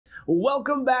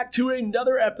Welcome back to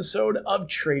another episode of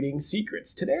Trading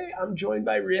Secrets. Today, I'm joined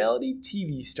by reality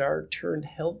TV star turned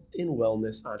health and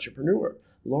wellness entrepreneur,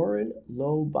 Lauren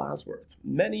 "Lo" Bosworth.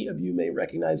 Many of you may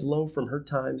recognize Lo from her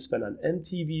time spent on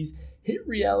MTV's hit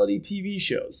reality TV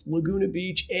shows, Laguna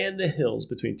Beach and The Hills,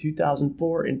 between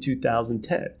 2004 and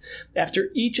 2010. After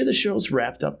each of the shows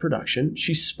wrapped up production,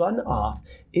 she spun off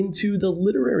into the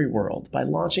literary world by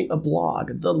launching a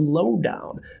blog, The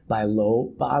Lowdown by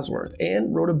Lo Bosworth,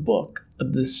 and wrote a book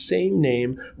of the same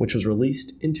name, which was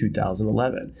released in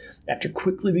 2011. After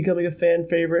quickly becoming a fan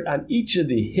favorite on each of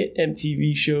the hit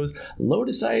MTV shows, Lo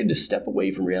decided to step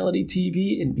away from reality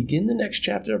TV and begin the next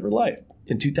chapter of her life.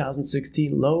 In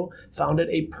 2016, Lo founded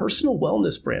a personal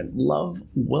wellness brand, Love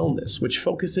Wellness, which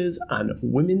focuses on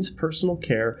women's personal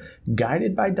care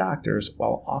guided by doctors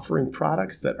while offering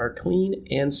products that are clean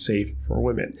and safe for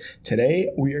women. Today,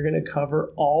 we are going to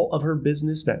cover all of her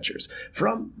business ventures,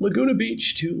 from Laguna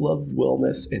Beach to Love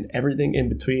Wellness and everything in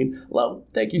between. Lo,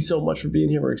 thank you so much for being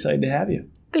here. We're excited to have you.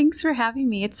 Thanks for having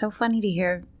me. It's so funny to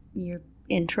hear your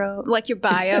intro, like your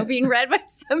bio being read by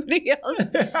somebody else,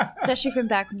 especially from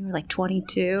back when you were like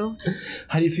 22.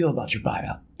 How do you feel about your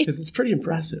bio? Because it's pretty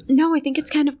impressive. No, I think it's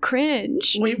kind of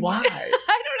cringe. Wait, why?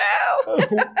 I don't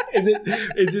know.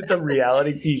 Is it the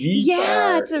reality TV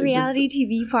Yeah, part? it's a reality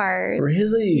TV part.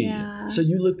 Really? Yeah. So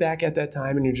you look back at that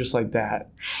time and you're just like, that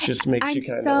just makes you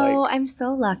kind of like... I'm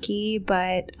so lucky,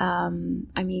 but I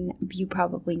mean, you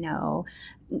probably know,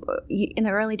 in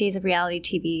the early days of reality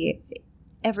TV,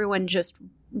 everyone just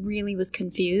really was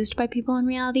confused by people on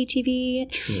reality TV.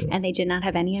 True. And they did not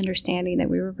have any understanding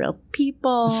that we were real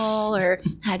people or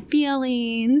had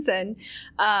feelings. And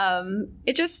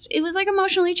it was like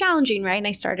emotionally challenging, right? And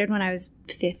I started when I was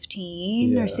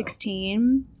 15 or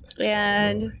 16.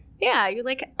 And yeah, you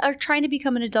like are trying to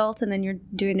become an adult and then you're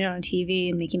doing it on TV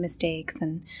and making mistakes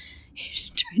and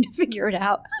trying to figure it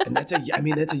out. And that's a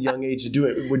young age to do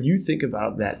it. When you think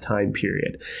about that time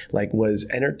period, like, was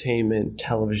entertainment,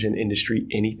 television industry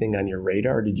anything on your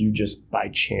radar? Or did you just by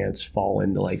chance fall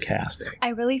into like casting? I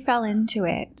really fell into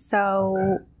it.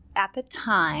 So at the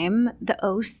time, the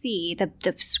OC,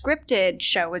 the scripted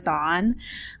show was on,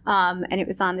 and it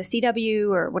was on the CW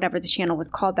or whatever the channel was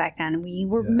called back then. And we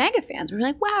were mega fans. We were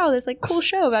like, wow, this like cool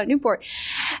show about Newport.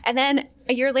 And then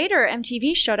a year later,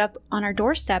 MTV showed up on our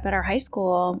doorstep at our high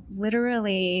school,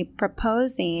 literally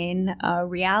proposing a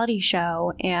reality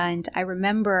show. And I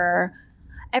remember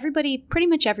pretty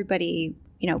much everybody,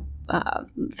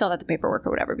 filled out the paperwork or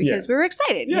whatever because we were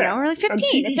excited. Yeah. We're like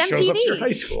 15. It's MTV. Shows up to your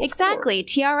high school, exactly.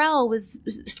 TRL was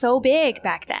so big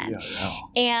back then.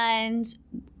 And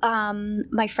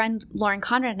my friend Lauren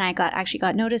Conrad and I actually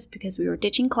got noticed because we were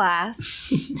ditching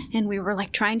class and we were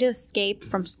like trying to escape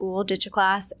from school, ditch a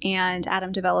class. And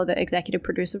Adam DeVello, the executive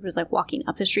producer, was like walking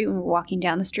up the street when we were walking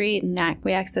down the street, and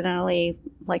we accidentally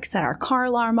like set our car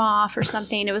alarm off or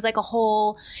something. It was like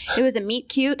it was a meet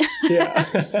cute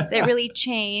that really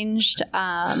changed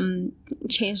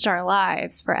our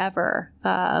lives forever.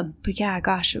 But yeah,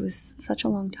 gosh, it was such a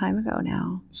long time ago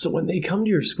now. So when they come to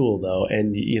your school though,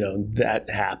 and that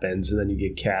happens and then you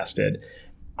get casted,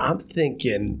 I'm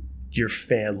thinking your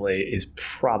family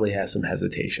probably has some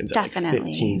hesitations at Definitely. Like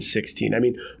 15, 16. I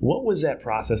mean, what was that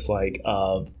process like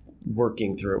of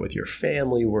working through it with your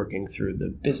family, working through the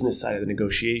business side of the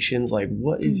negotiations? Like,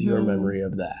 what is your memory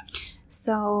of that?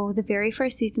 So the very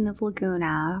first season of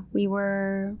Laguna, we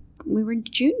were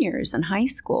juniors in high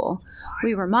school.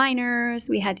 We were minors.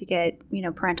 We had to get,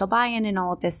 parental buy-in and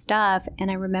all of this stuff. And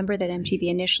I remember that MTV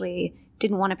initially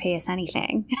didn't want to pay us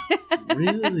anything.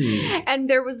 Really? And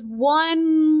there was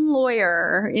one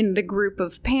lawyer in the group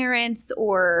of parents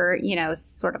or,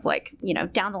 sort of like,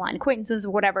 down the line acquaintances or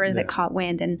whatever that caught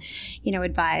wind and,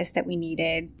 advised that we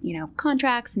needed,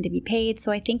 contracts and to be paid.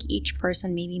 So I think each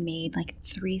person maybe made like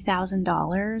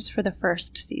 $3,000 for the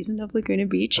first season of Laguna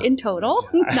Beach in total.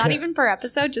 Not even per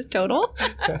episode, just total.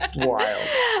 That's wild.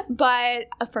 But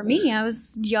for me, I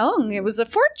was young. It was a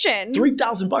fortune.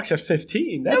 $3,000 at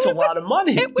 15. That's a lot of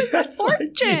money. It was a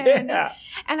fortune. Yeah.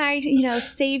 And I,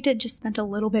 saved and just spent a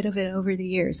little bit of it over the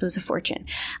years. So it was a fortune.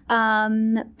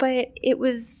 But there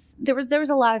was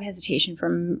a lot of hesitation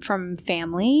from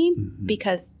family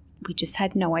because we just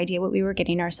had no idea what we were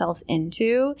getting ourselves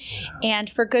into. Yeah. And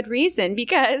for good reason,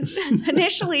 because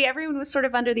initially everyone was sort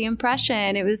of under the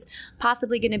impression it was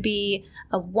possibly going to be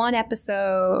a one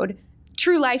episode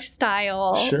true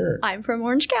lifestyle. Sure. I'm from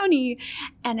Orange County.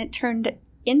 And it turned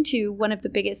into one of the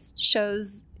biggest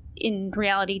shows in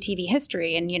reality TV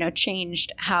history and,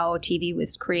 changed how TV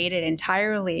was created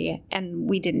entirely. And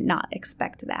we did not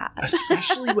expect that.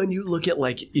 Especially when you look at,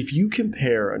 like, if you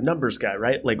compare a numbers guy,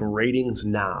 right? Like ratings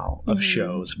now of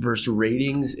shows versus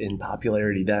ratings in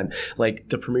popularity then. Like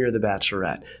the premiere of The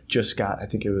Bachelorette just got, I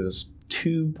think it was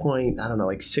 6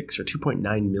 or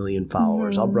 2.9 million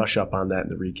followers. I'll brush up on that in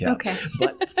the recap. Okay.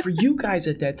 But for you guys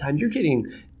at that time, you're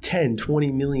getting 10,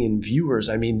 20 million viewers.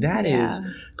 I mean, that is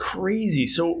crazy.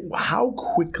 So how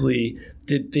quickly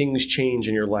did things change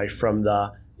in your life from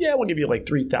we'll give you like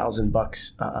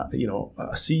 $3,000,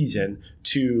 a season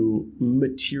to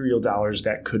material dollars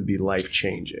that could be life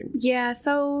changing? Yeah.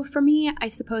 So for me, I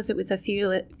suppose it was a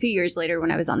few years later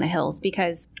when I was on the hills,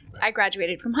 because I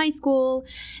graduated from high school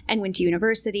and went to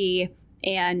university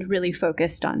and really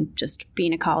focused on just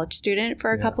being a college student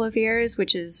for a couple of years,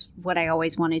 which is what I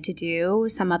always wanted to do.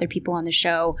 Some other people on the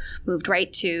show moved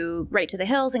right to the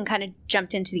hills and kind of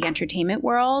jumped into the entertainment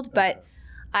world, but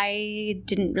I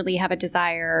didn't really have a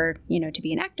desire, to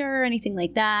be an actor or anything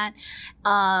like that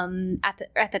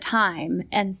at the time.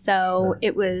 And so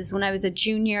it was when I was a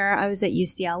junior, I was at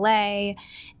UCLA,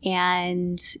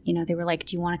 and, they were like,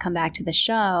 do you want to come back to the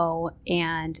show?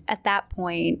 And at that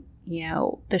point,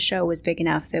 the show was big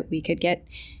enough that we could get,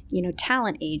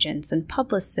 talent agents and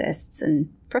publicists and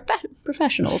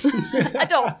professionals,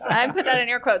 adults, I put that in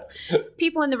air quotes,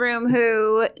 people in the room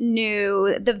who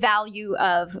knew the value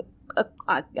of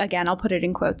again, I'll put it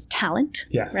in quotes, talent,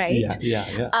 yes, right?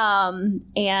 Yeah.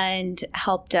 And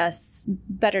helped us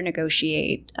better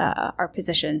negotiate our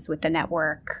positions with the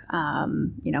network,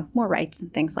 more rights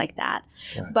and things like that.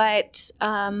 Right. But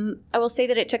I will say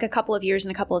that it took a couple of years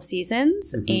and a couple of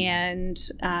seasons, and,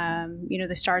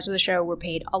 the stars of the show were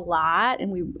paid a lot,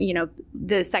 and we,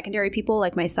 the secondary people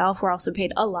like myself were also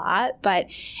paid a lot, but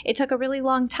it took a really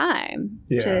long time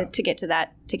to get to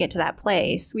that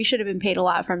place. We should have been paid a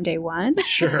lot from day one.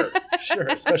 Sure.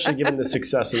 Especially given the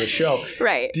success of the show.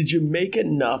 Right. Did you make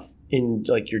enough in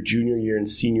like your junior year and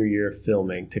senior year of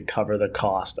filming to cover the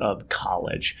cost of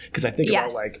college? Because I think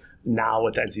about like now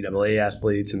with NCAA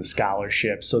athletes and the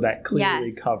scholarships, so that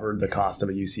clearly covered the cost of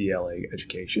a UCLA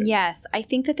education. Yes. I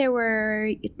think that there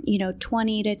were,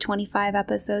 20 to 25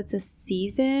 episodes a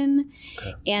season.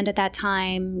 Okay. And at that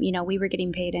time, we were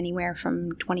getting paid anywhere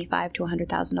from $25,000 to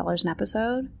 $100,000 an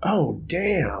episode. Oh,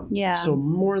 damn. Yeah. So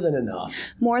more than enough.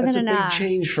 That's a big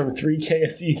change from $3,000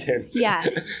 a season.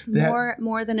 Yes.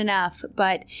 more than enough.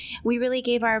 But we really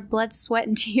gave our blood, sweat,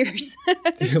 and tears to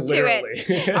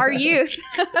it. Our youth.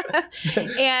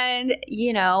 And,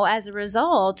 as a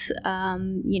result,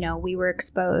 we were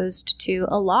exposed to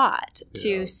a lot,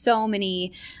 to so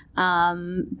many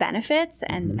benefits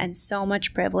and so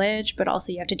much privilege, but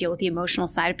also you have to deal with the emotional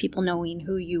side of people knowing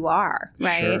who you are,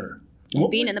 right? Sure. And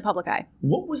being in the public eye.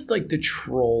 What was like the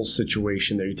troll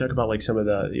situation there? You talk about like some of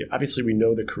obviously we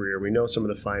know the career, we know some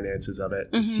of the finances of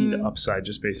it, see the upside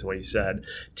just based on what you said.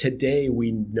 Today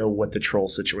we know what the troll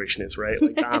situation is, right?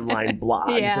 Like the online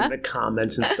blogs and the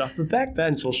comments and stuff. But back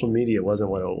then social media wasn't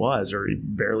what it was, or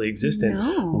barely existed.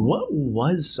 No. What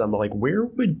was where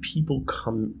would people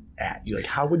come at you? Like,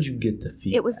 how would you get the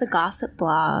feedback? It was the gossip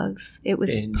blogs. It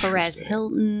was Perez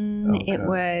Hilton. Okay. It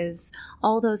was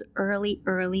all those early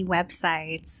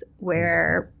websites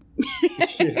where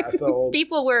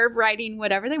people were writing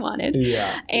whatever they wanted.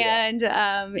 And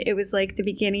it was like the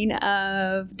beginning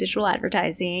of digital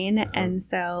advertising. And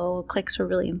so clicks were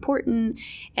really important.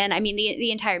 And I mean,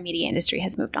 the entire media industry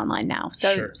has moved online now.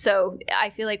 So I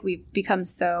feel like we've become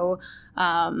so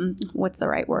what's the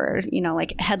right word?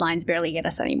 Like headlines barely get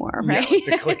us anymore, right? Yeah,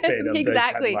 like the clickbait of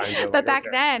exactly. Those headlines but back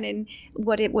then, in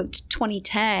what it was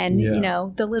 2010,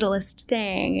 the littlest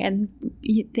thing, and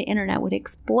the internet would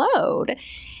explode.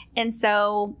 And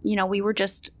so, we were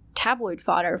just tabloid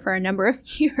fodder for a number of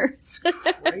years.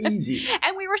 Crazy.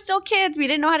 And we were still kids. We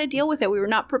didn't know how to deal with it. We were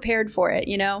not prepared for it,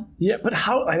 Yeah, but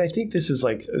how, and I think this is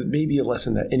like maybe a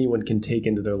lesson that anyone can take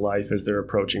into their life as they're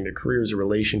approaching their careers or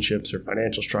relationships or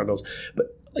financial struggles.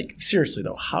 But like, seriously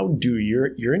though,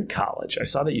 you're in college. I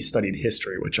saw that you studied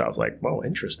history, which I was like, whoa,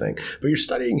 interesting. But you're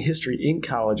studying history in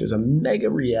college as a mega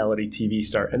reality TV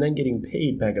star and then getting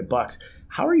paid mega bucks.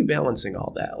 How are you balancing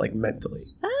all that, like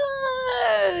mentally?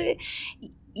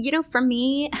 For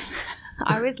me,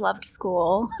 I always loved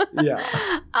school. Yeah.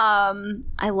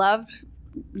 I loved,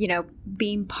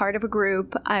 being part of a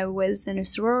group. I was in a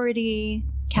sorority,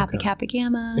 Kappa Kappa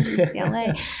Gamma,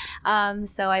 UCLA.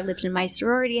 So I lived in my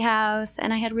sorority house,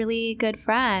 and I had really good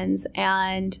friends.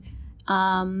 And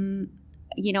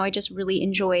I just really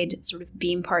enjoyed sort of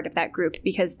being part of that group,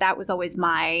 because that was always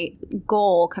my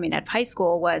goal coming out of high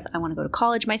school was I want to go to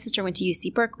college. My sister went to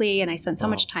UC Berkeley, and I spent so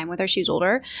much time with her. She was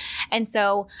older. And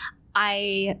so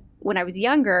when I was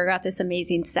younger, got this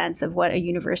amazing sense of what a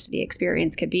university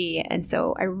experience could be. And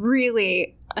so I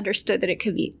really understood that it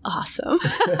could be awesome.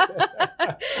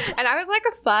 And I was like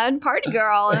a fun party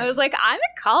girl. And I was like, I'm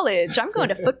at college. I'm going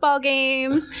to football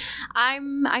games.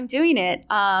 I'm doing it.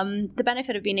 The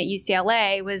benefit of being at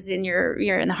UCLA was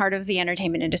you're in the heart of the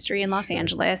entertainment industry in Los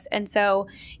Angeles. And so,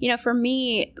 for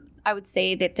me, I would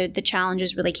say that the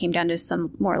challenges really came down to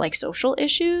some more like social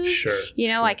issues. Sure.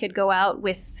 I could go out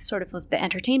with sort of the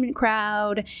entertainment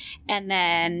crowd, and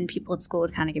then people at school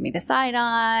would kind of give me the side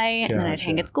eye, and then I'd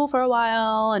hang at school for a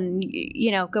while and,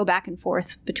 go back and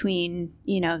forth between,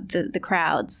 the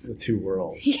crowds. The two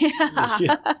worlds. Yeah.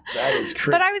 That is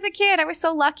crazy. But I was a kid. I was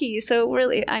so lucky. So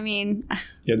really,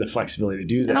 you have the flexibility to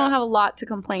do that. I don't have a lot to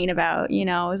complain about. It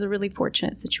was a really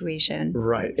fortunate situation.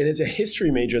 Right. And as a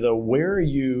history major, though, where are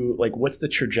you, what's the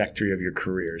trajectory of your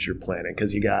career as you're planning?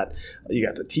 Because you got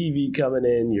the TV coming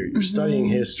in, you're studying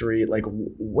history.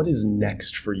 What is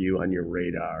next for you on your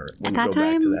radar when you go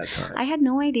back to that time? I had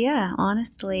no idea,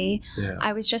 honestly. Yeah.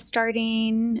 I was just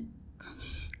starting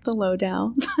the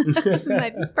lowdown,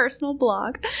 my personal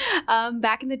blog,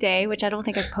 back in the day, which I don't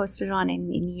think I've posted on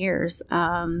in years.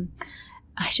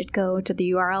 I should go to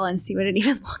the URL and see what it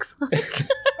even looks like.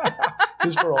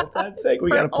 Just for old time's sake, we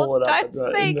got to pull it up. For old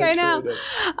time's sake, I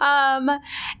know.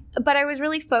 But I was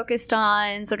really focused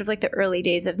on sort of like the early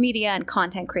days of media and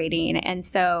content creating. And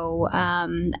so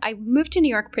I moved to New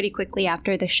York pretty quickly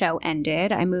after the show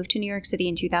ended. I moved to New York City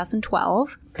in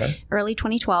 2012, early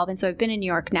 2012. And so I've been in New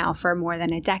York now for more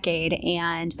than a decade.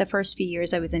 And the first few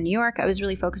years I was in New York, I was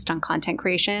really focused on content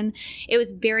creation. It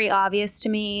was very obvious to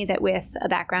me that with a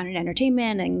background in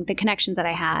entertainment and the connections that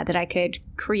I had, that I could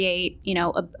create,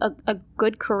 a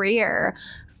good career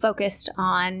focused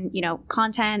on,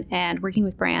 content and working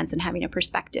with brands and having a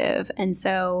perspective. And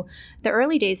so the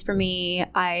early days for me,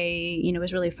 I,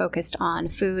 was really focused on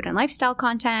food and lifestyle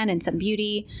content and some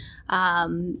beauty,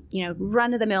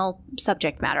 run-of-the-mill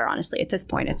subject matter, honestly. At this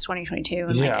point, it's 2022,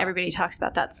 and everybody talks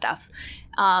about that stuff.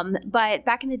 But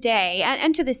back in the day,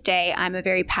 and to this day, I'm a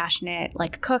very passionate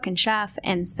cook and chef.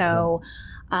 And so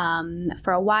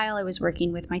for a while, I was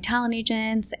working with my talent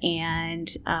agents and,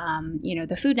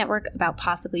 the Food Network about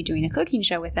possibly doing a cooking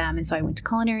show with them. And so I went to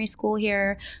culinary school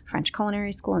here, French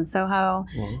culinary school in Soho,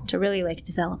 to really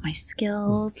develop my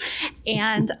skills.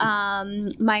 And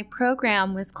my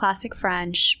program was classic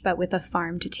French, but with a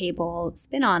farm-to-table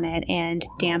spin on it. And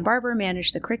Dan Barber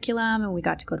managed the curriculum, and we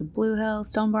got to go to Blue Hill,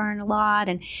 Stone Barn a lot.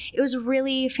 And it was a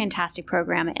really fantastic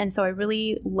program. And so I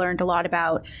really learned a lot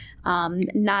about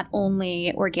not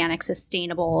only organic,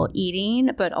 sustainable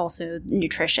eating, but also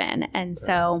nutrition. And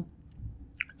so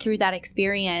through that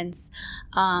experience,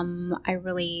 I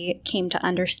really came to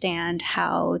understand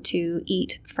how to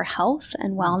eat for health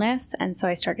and wellness. And so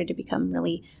I started to become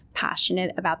really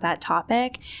passionate about that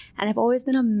topic. And I've always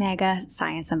been a mega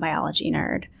science and biology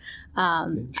nerd.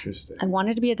 Interesting. I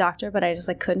wanted to be a doctor, but I just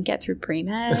couldn't get through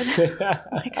pre-med.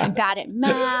 I'm bad at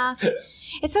math.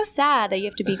 It's so sad that you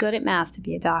have to be good at math to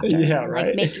be a doctor. Yeah, and,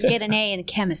 right. Get an A in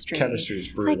chemistry. Chemistry is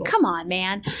brutal. It's come on,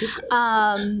 man.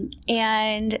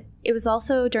 And it was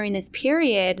also during this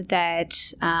period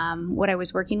that what I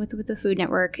was working with the Food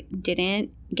Network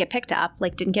didn't get picked up,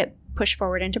 didn't get pushed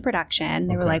forward into production.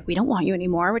 They were like, we don't want you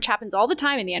anymore, which happens all the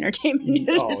time in the entertainment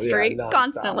industry,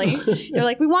 constantly. They're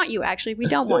like, we want you, actually. We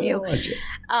don't want you.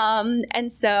 And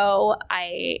so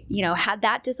I, had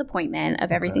that disappointment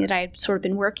of everything that I had sort of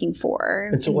been working for.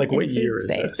 And so, what year is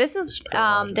this? This is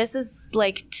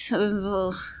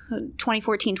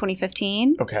 2014,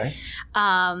 2015. Okay.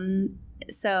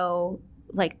 So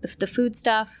the food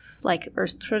stuff, or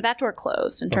sort of that door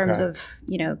closed in terms of,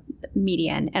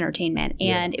 media and entertainment.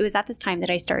 And it was at this time that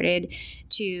I started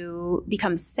to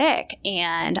become sick,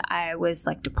 and I was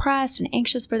depressed and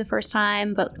anxious for the first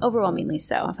time, but overwhelmingly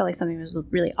so. I felt like something was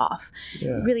really off.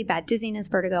 Really bad dizziness,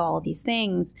 vertigo, all of these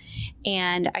things.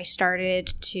 And I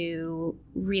started to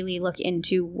really look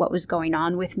into what was going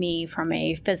on with me from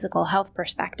a physical health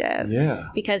perspective.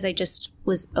 Because I just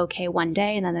was okay one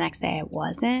day, and then the next day I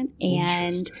wasn't.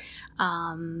 And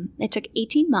it took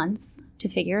 18 months to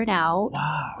figure it out.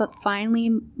 Wow. But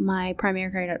finally, my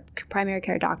primary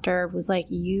care doctor was like,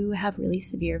 you have really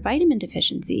severe vitamin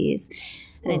deficiencies,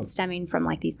 and it's stemming from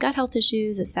these gut health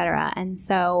issues, et cetera. And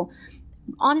so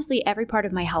honestly, every part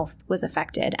of my health was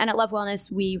affected. And at Love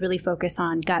Wellness, we really focus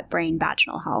on gut, brain,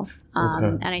 vaginal health.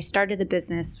 And I started the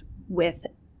business with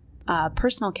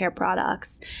personal care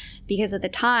products because at the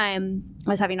time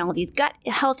I was having all of these gut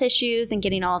health issues and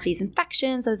getting all of these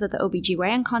infections. I was at the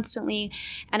OBGYN constantly,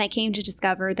 and I came to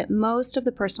discover that most of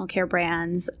the personal care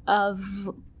brands of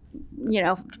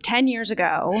 10 years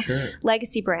ago,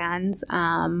 legacy brands,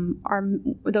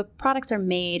 the products are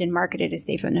made and marketed as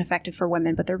safe and effective for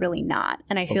women, but they're really not.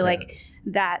 And I feel like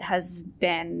that has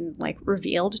been like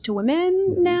revealed to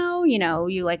women now.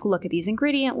 You like look at these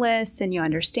ingredient lists and you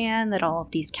understand that all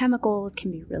of these chemicals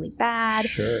can be really bad,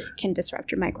 can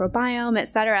disrupt your microbiome, et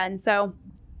cetera. And so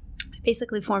I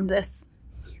basically formed this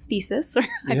thesis or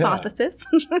hypothesis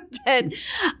that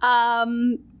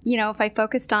if I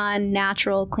focused on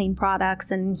natural, clean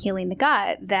products and healing the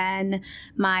gut, then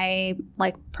my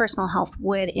personal health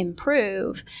would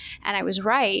improve. And I was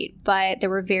right, but there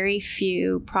were very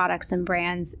few products and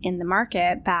brands in the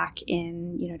market back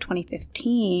in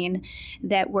 2015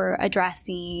 that were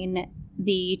addressing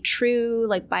the true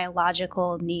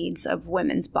biological needs of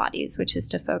women's bodies, which is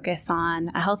to focus on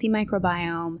a healthy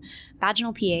microbiome,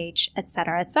 vaginal pH, et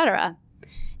cetera, et cetera.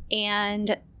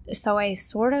 And so I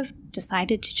sort of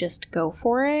decided to just go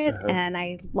for it, and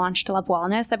I launched Love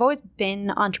Wellness. I've always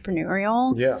been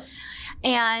entrepreneurial. Yeah.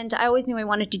 And I always knew I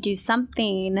wanted to do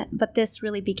something, but this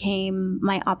really became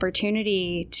my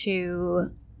opportunity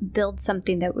to build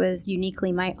something that was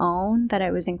uniquely my own, that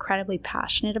I was incredibly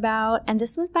passionate about. And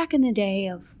this was back in the day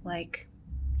of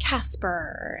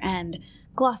Casper and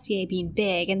Glossier being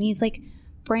big and these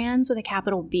brands with a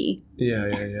capital B. Yeah.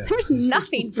 There was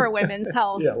nothing for women's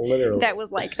health that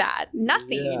was like that.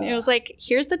 Nothing. Yeah. It was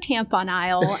here's the tampon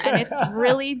aisle and it's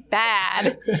really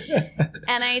bad.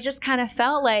 And I just kind of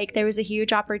felt like there was a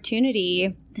huge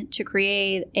opportunity to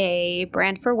create a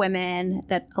brand for women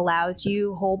that allows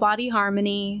you whole body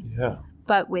harmony,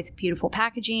 but with beautiful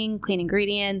packaging, clean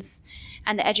ingredients,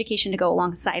 and the education to go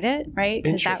alongside it, right?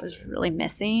 Because that was really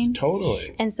missing.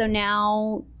 Totally. And so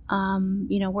now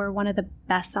we're one of the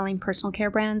best-selling personal care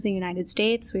brands in the United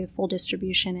States. We have full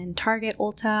distribution in Target,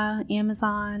 Ulta,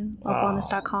 Amazon,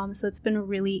 lovewellness.com. So it's been a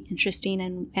really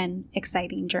interesting and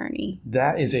exciting journey.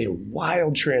 That is a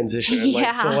wild transition.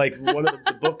 One of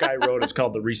the book I wrote is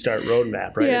called The Restart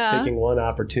Roadmap, right? Yeah. It's taking one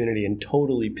opportunity and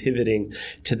totally pivoting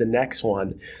to the next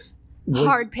one.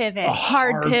 Hard pivot.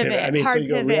 I mean, you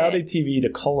go reality TV to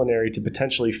culinary to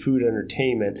potentially food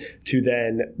entertainment to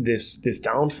then this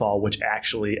downfall, which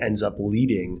actually ends up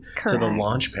leading to the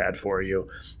launch pad for you.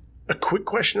 A quick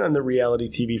question on the reality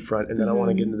TV front, and then I want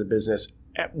to get into the business.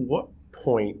 At what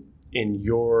point in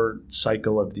your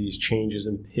cycle of these changes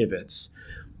and pivots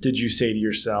did you say to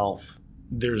yourself,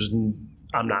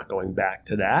 I'm not going back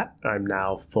to that. I'm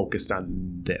now focused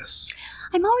on this.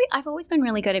 I've always been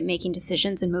really good at making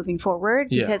decisions and moving forward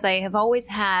because I have always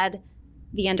had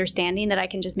the understanding that I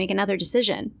can just make another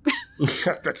decision.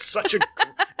 That's such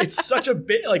a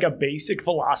bit a basic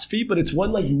philosophy, but it's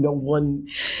one no one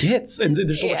gets. And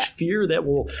there's so much fear that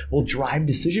will drive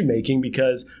decision making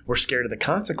because we're scared of the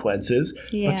consequences.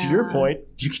 Yeah. But to your point,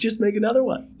 you can just make another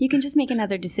one. You can just make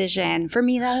another decision. For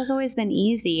me, that has always been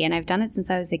easy, and I've done it since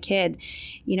I was a kid.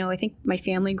 I think my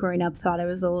family growing up thought I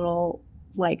was a little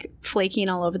flaking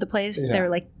all over the place. Yeah. They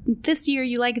were this year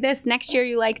you like this, next year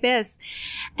you like this.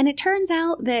 And it turns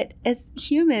out that as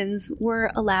humans,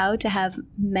 we're allowed to have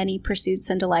many pursuits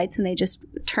and delights, and they just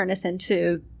turn us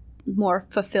into more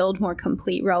fulfilled, more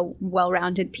complete,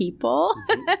 well-rounded people.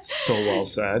 So well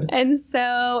said. And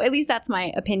so at least that's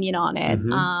my opinion on it.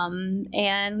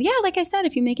 And like I said,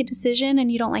 if you make a decision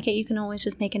and you don't like it, you can always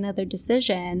just make another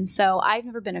decision. So I've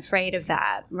never been afraid of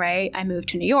that, right? I moved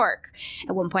to New York.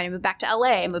 At one point I moved back to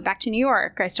LA. I moved back to New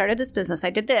York. I started this business.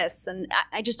 I did this. And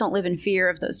I just don't live in fear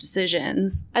of those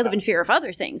decisions. I live in fear of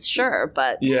other things, sure.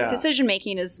 But decision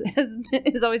making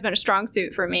has always been a strong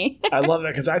suit for me. I love that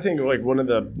because I think one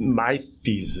of my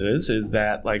thesis is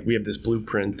that we have this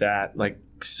blueprint that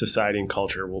society and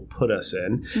culture will put us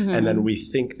in, and then we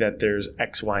think that there's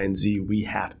X, Y, and Z we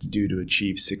have to do to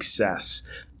achieve success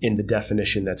in the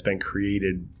definition that's been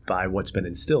created by what's been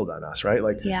instilled on us, right?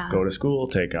 Go to school,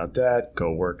 take out debt,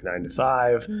 go work 9 to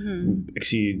 5,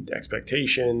 exceed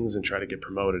expectations and try to get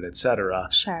promoted, et cetera.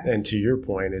 Sure. And to your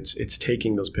point, it's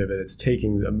taking those pivots, it's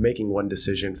making one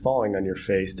decision, falling on your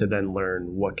face to then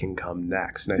learn what can come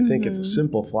next. And I think it's a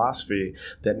simple philosophy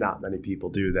that not many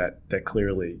people do that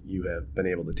clearly you have been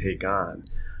able to take on.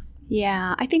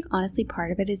 Yeah, I think honestly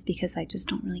part of it is because I just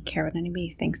don't really care what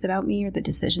anybody thinks about me or the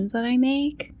decisions that I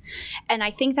make. And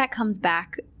I think that comes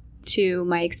back to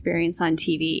my experience on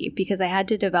TV because I had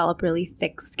to develop really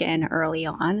thick skin early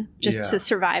on just to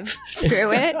survive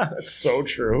through it. That's so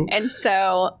true. And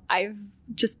so I've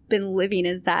just been living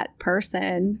as that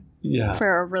person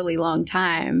for a really long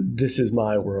time. This is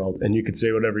my world, and you can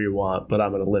say whatever you want, but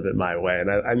I'm going to live it my way. And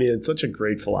I mean, it's such a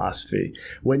great philosophy.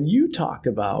 When you talked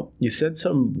about, you said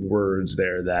some words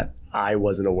there that I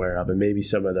wasn't aware of, and maybe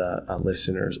some of the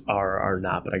listeners are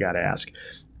not, but I got to ask.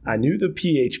 I knew the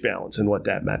pH balance and what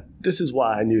that meant. This is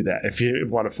why I knew that. If you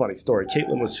want a funny story,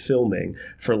 Caitlin was filming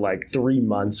for like 3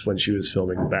 months when she was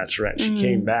filming The Bachelorette. She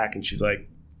came back and she's like,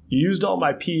 "You used all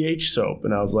my pH soap."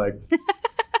 And I was like,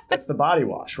 "That's the body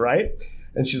wash, right?"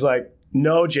 And she's like,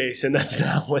 "No, Jason, that's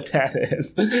not what that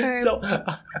is." So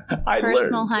I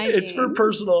learned hygiene. It's for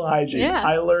personal hygiene. Yeah.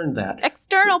 I learned that.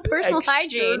 External personal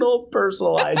hygiene. External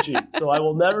personal hygiene. So I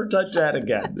will never touch that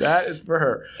again. That is for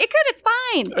her. It's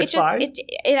fine. It's fine?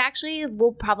 It actually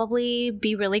will probably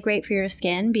be really great for your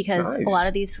skin because a lot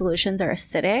of these solutions are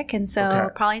acidic, and so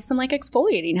probably some like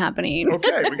exfoliating happening.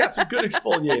 Okay, we got some good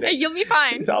exfoliating. You'll be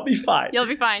fine. I'll be fine. You'll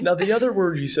be fine. Now, the other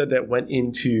word you said that went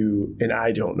into, and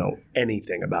I don't know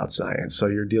anything about science, so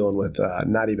you're dealing with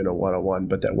not even a 101,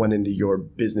 but that went into your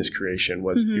business creation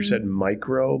was, you said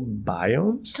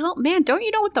microbiomes? Don't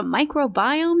you know what the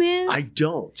microbiome is? I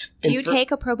don't. Do you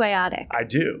take a probiotic? I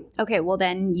do. Okay, well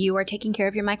then you are taking care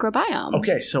of your microbiome.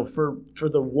 Okay, so for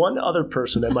the one other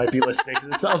person that might be listening, because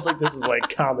it sounds like this is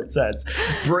like common sense,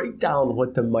 break down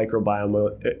what the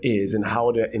microbiome is and how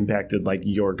it impacted like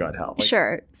your gut health. Like,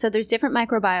 sure. So there's different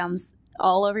microbiomes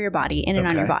all over your body, in and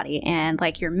on your body. And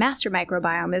like your master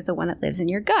microbiome is the one that lives in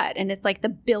your gut. And it's like the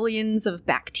billions of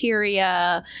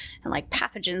bacteria and like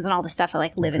pathogens and all the stuff that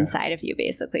like live inside of you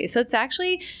basically. So it's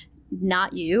actually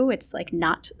not you. It's like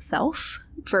not self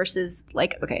versus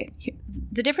like,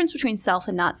 the difference between self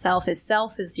and not self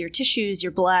is your tissues,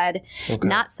 your blood,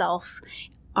 not self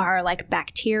are like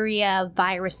bacteria,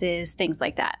 viruses, things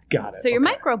like that. Got it. So your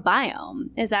microbiome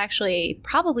is actually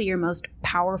probably your most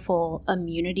powerful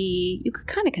immunity. You could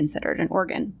kind of consider it an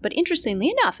organ. But interestingly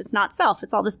enough, it's not self.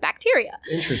 It's all this bacteria.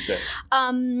 Interesting.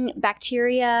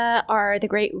 Bacteria are the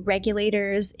great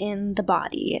regulators in the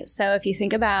body. So if you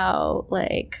think about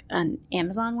like an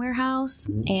Amazon warehouse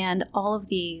and all of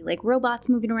the like robots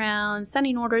moving around,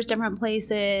 sending orders different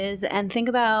places, and think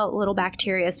about little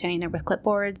bacteria standing there with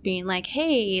clipboards being like,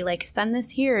 "Hey, like send this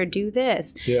here, do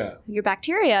this." Yeah. Your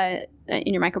bacteria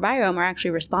in your microbiome are actually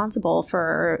responsible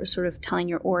for sort of telling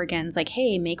your organs like,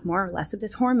 "Hey, make more or less of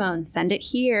this hormone, send it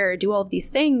here, do all of these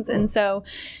things." And so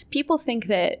people think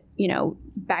that,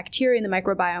 bacteria in the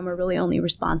microbiome are really only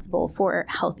responsible for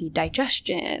healthy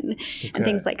digestion and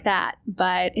things like that.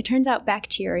 But it turns out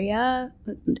bacteria,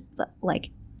 like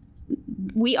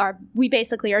we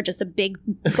basically are just a big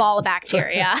ball of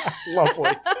bacteria.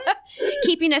 Lovely.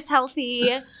 Keeping us healthy,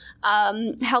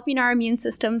 helping our immune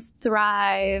systems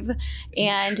thrive,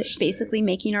 and basically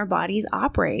making our bodies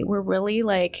operate. We're really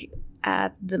like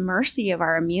at the mercy of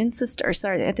our immune system,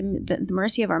 at the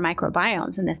mercy of our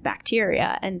microbiomes and this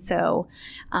bacteria. And so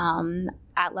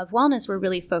at Love Wellness, we're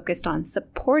really focused on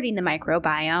supporting the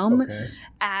microbiome,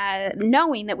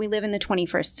 knowing that we live in the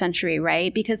 21st century,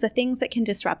 right? Because the things that can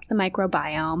disrupt the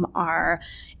microbiome are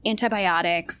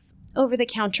antibiotics,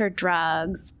 over-the-counter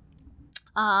drugs,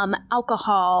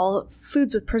 alcohol,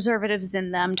 foods with preservatives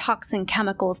in them, toxin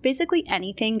chemicals, basically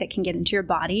anything that can get into your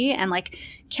body and like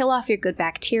kill off your good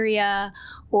bacteria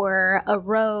or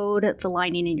erode the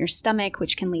lining in your stomach,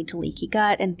 which can lead to leaky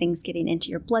gut and things getting into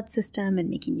your blood system and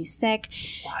making you sick.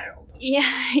 Wild.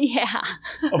 Yeah.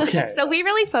 Okay. So we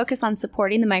really focus on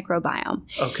supporting the microbiome.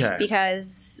 Okay.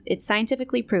 Because it's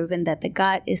scientifically proven that the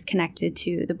gut is connected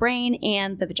to the brain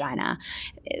and the vagina.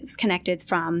 It's connected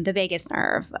from the vagus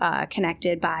nerve,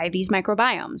 connected by these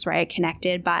microbiomes, right?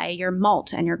 Connected by your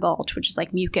malt and your gulch, which is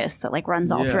like mucus that like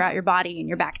runs all throughout your body, and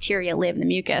your bacteria live in the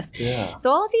mucus. Yeah. So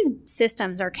all of these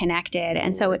systems are connected.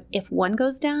 And so if one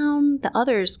goes down, the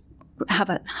others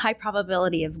have a high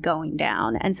probability of going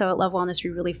down. And so at Love Wellness, we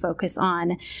really focus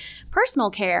on personal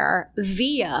care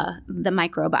via the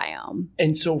microbiome.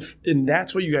 And so, and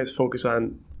that's what you guys focus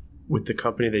on with the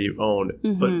company that you own.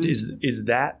 But is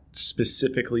that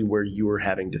specifically where you were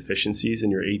having deficiencies in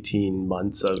your 18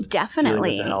 months of dealing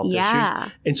with the health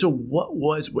issues? And so what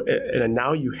was, and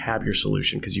now you have your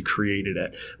solution because you created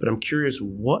it, but I'm curious,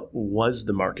 what was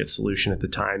the market solution at the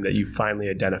time that you finally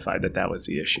identified that was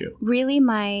the issue? Really,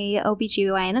 my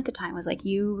OBGYN at the time was like,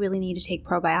 you really need to take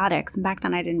probiotics. And back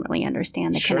then I didn't really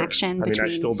understand the connection between I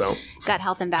still don't. gut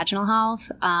health and vaginal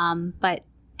health. But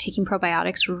taking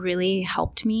probiotics really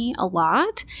helped me a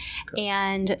lot. Okay.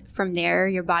 And from there,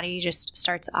 your body just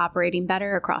starts operating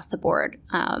better across the board.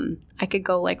 I could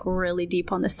go like really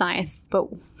deep on the science, but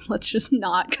let's just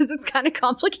not because it's kind of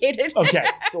complicated. Okay.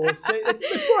 So let's say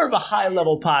it's more of a high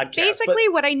level podcast. Basically,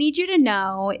 what I need you to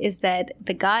know is that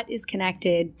the gut is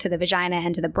connected to the vagina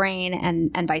and to the brain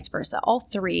and vice versa. All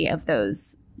three of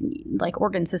those like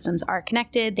organ systems are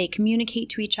connected. They communicate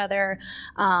to each other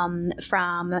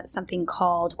from something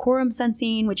called quorum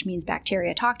sensing, which means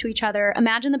bacteria talk to each other.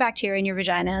 Imagine the bacteria in your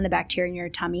vagina and the bacteria in your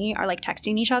tummy are like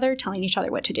texting each other, telling each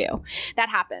other what to do. That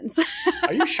happens.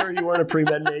 Are you sure you weren't a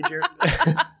pre-med major?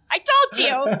 I told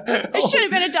you. I should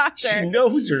have been a doctor. She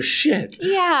knows her shit.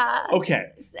 Yeah. Okay.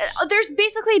 There's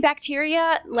basically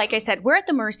bacteria. Like I said, we're at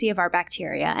the mercy of our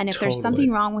bacteria. And if there's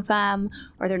something wrong with them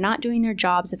or they're not doing their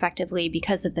jobs effectively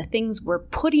because of the things we're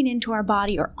putting into our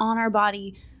body or on our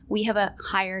body, we have a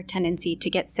higher tendency to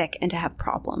get sick and to have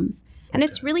problems. And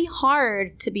it's really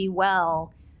hard to be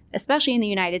well, especially in the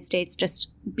United States, just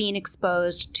being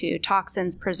exposed to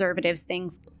toxins, preservatives,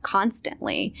 things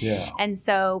constantly. Yeah. And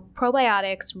so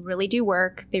probiotics really do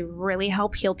work. They really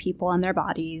help heal people and their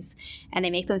bodies, and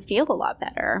they make them feel a lot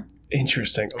better.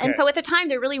 Interesting. Okay. And so at the time,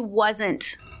 there really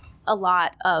wasn't a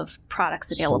lot of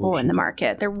products available in the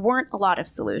market. There weren't a lot of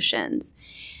solutions.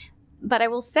 But I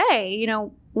will say,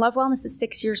 Love Wellness is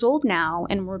 6 years old now,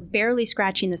 and we're barely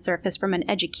scratching the surface from an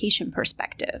education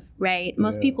perspective, right?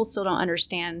 Most people still don't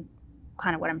understand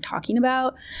kind of what I'm talking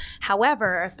about.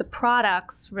 However, the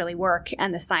products really work,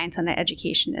 and the science and the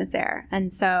education is there.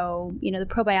 And so, the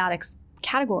probiotics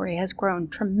category has grown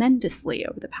tremendously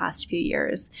over the past few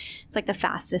years. It's like the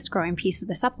fastest growing piece of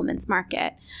the supplements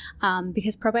market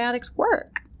because probiotics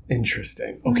work.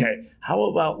 Interesting. Okay. How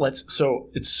about so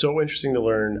it's so interesting to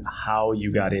learn how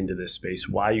you got into this space,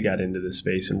 why you got into this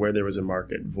space, and where there was a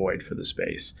market void for the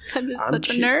space. I'm just such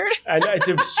a nerd. And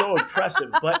it's so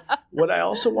impressive. But what I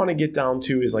also want to get down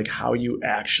to is like how you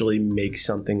actually make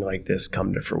something like this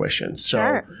come to fruition.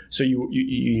 So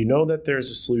you know that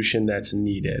there's a solution that's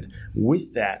needed.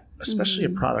 With that, especially a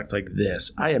product like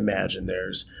this, I imagine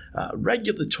there's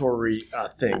regulatory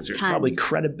things. There's probably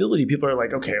credibility. People are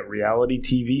like, okay, a reality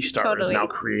TV star is now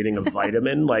creating a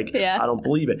vitamin. I don't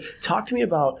believe it. Talk to me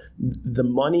about the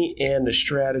money and the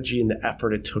strategy and the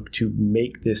effort it took to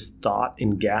make this thought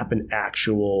and gap an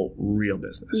actual real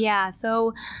business. Yeah.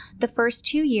 So the first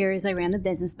 2 years, I ran the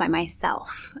business by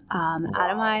myself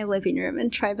out of my living room in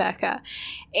Tribeca.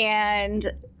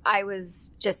 And I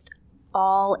was just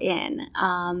all in.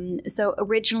 So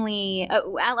originally, at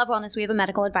Love Wellness, we have a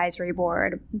medical advisory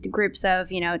board, groups of,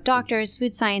 doctors,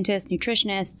 food scientists,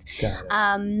 nutritionists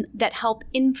that help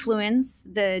influence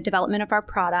the development of our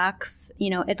products,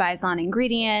 advise on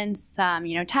ingredients,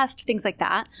 test, things like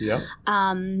that. Yep.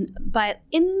 But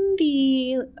in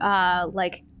the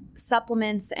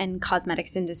supplements and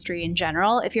cosmetics industry in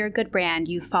general, if you're a good brand,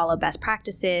 you follow best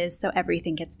practices. So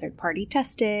everything gets third-party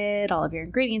tested. All of your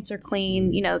ingredients are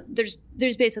clean.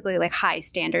 There's basically like high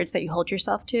standards that you hold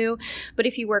yourself to. But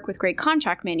if you work with great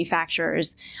contract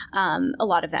manufacturers, a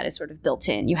lot of that is sort of built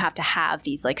in. You have to have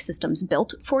these like systems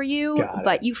built for you,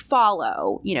 but you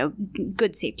follow,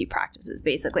 good safety practices,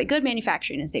 basically good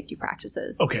manufacturing and safety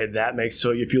practices. Okay, that makes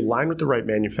so if you align with the right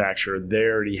manufacturer, they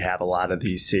already have a lot of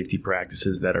these safety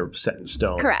practices that are set in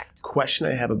stone. Correct. Question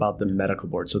I have about the medical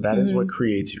board. So that is what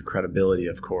creates your credibility,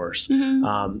 of course.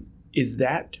 Is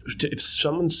that, if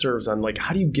someone serves on,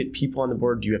 how do you get people on the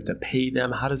board? Do you have to pay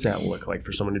them? How does that look like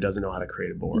for someone who doesn't know how to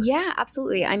create a board? Yeah,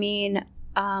 absolutely. I mean,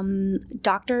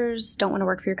 doctors don't want to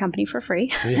work for your company for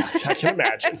free. Yeah, I can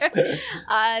imagine.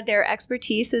 Their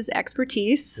expertise is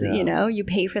expertise. Yeah. You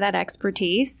pay for that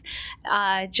expertise.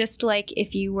 Just like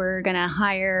if you were going to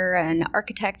hire an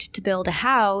architect to build a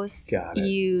house,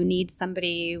 you need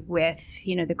somebody with,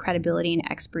 the credibility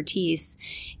and expertise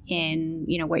in,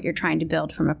 what you're trying to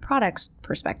build from a product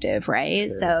perspective, right?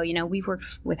 Sure. So, we've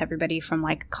worked with everybody from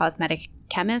cosmetic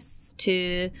chemists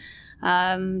to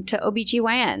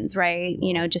OBGYNs, right?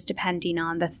 Just depending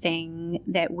on the thing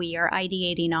that we are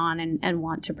ideating on and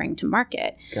want to bring to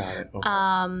market. Got it.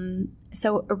 Okay.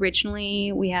 So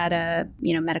originally we had a,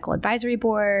 medical advisory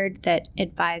board that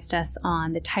advised us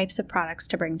on the types of products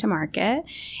to bring to market.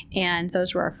 And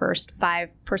those were our first 5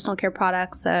 personal care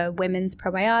products, a women's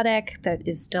probiotic that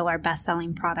is still our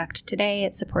best-selling product today.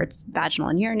 It supports vaginal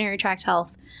and urinary tract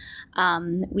health.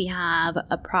 We have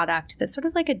a product that's sort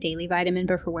of like a daily vitamin,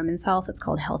 but for women's health. It's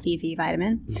called Healthy V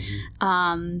Vitamin.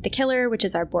 The Killer, which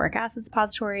is our boric acid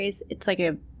suppositories. It's like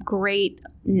a great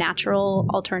natural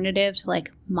alternative to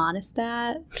like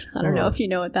Monistat. I don't know if you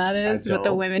know what that is, but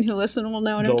the women who listen will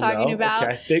know what I'm talking about.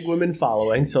 Okay. Big women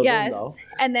following, so they'll know.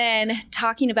 And then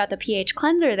talking about the pH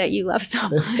cleanser that you love so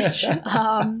much,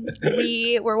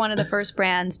 we were one of the first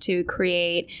brands to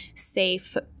create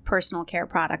safe personal care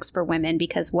products for women,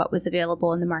 because what was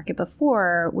available in the market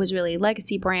before was really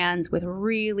legacy brands with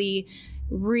really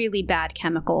bad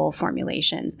chemical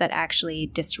formulations that actually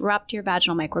disrupt your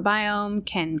vaginal microbiome,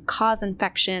 can cause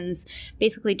infections,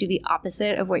 basically do the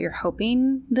opposite of what you're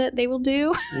hoping that they will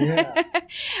do,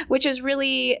 which is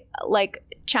really like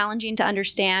challenging to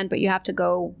understand, but you have to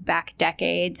go back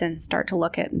decades and start to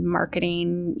look at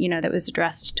marketing, that was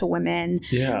addressed to women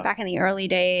back in the early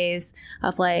days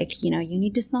of like, you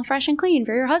need to smell fresh and clean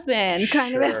for your husband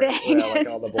kind of a thing. Yeah, like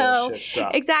all the bullshit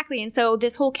stuff. Exactly. And so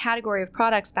this whole category of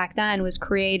products back then was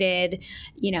created,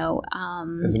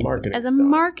 as a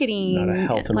marketing, not a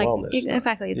health and wellness stuff.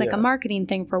 Exactly. It's like a marketing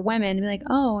thing for women to be like,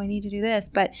 oh, I need to do this.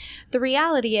 But the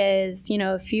reality is,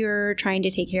 if you're trying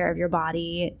to take care of your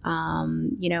body,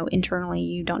 internally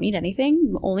you don't need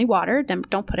anything, only water.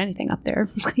 Don't put anything up there,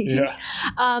 please.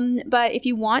 But if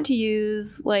you want to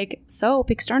use like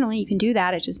soap externally, you can do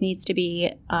that. It just needs to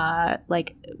be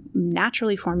like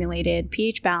naturally formulated,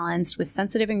 pH balanced, with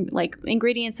sensitive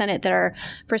ingredients in it that are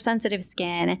for sensitive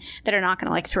skin, that are not going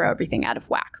to like throw everything out of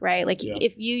whack, right? Like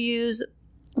if you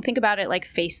think about it like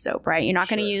face soap, right? You're not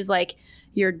going to use like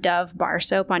your Dove bar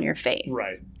soap on your face.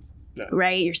 Right. No.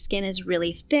 Right? Your skin is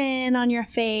really thin on your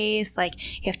face. Like,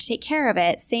 you have to take care of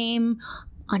it. Same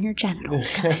on your genitals,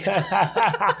 guys.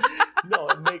 No,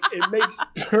 it makes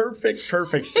perfect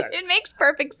sense. It makes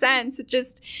perfect sense. It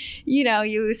just,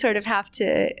 you sort of have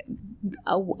to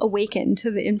awaken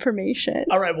to the information.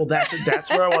 All right. Well, that's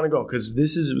where I want to go, because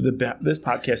this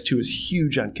podcast too is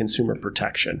huge on consumer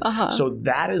protection. So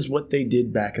that is what they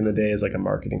did back in the day as like a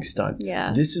marketing stunt.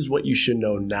 Yeah. This is what you should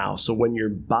know now. So when you're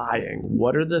buying,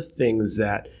 what are the things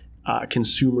that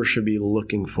consumers should be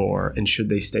looking for, and should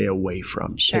they stay away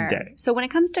from today? So when it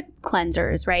comes to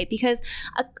cleansers, right? Because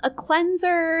a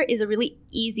cleanser is a really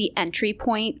easy entry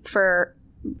point for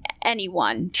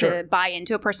anyone to buy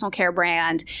into a personal care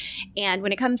brand. And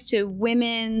when it comes to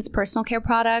women's personal care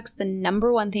products, the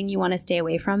number one thing you want to stay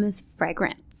away from is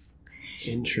fragrance.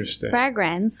 Interesting.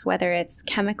 Fragrance, whether it's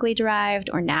chemically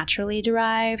derived or naturally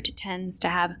derived, tends to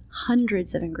have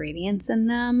hundreds of ingredients in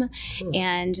them.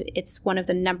 And it's one of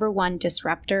the number one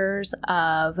disruptors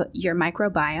of your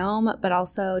microbiome, but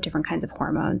also different kinds of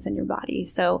hormones in your body.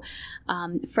 So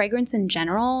fragrance in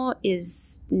general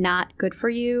is not good for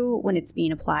you when it's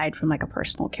being applied from like a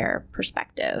personal care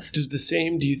perspective. Do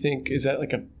you think, is that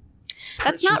like a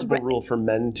That's not rule for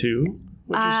men too?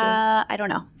 I don't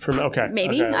know.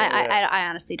 Maybe. Okay. I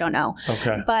honestly don't know.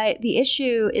 Okay. But the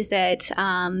issue is that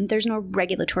there's no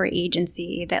regulatory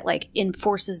agency that like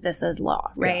enforces this as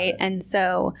law, right? And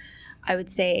so I would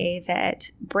say that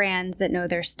brands that know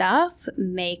their stuff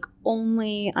make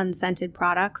only unscented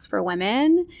products for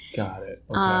women. Got it.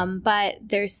 Okay. But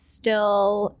there's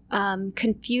still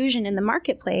confusion in the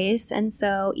marketplace. And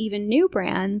so even new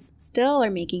brands still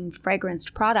are making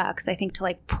fragranced products, I think, to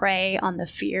like prey on the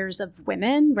fears of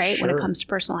women, right? When it comes to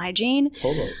personal hygiene.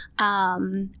 Totally.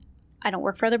 I don't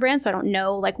work for other brands, so I don't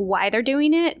know like why they're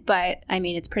doing it. But I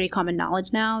mean, it's pretty common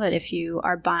knowledge now that if you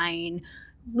are buying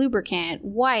lubricant,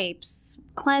 wipes,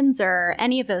 cleanser,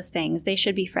 any of those things, they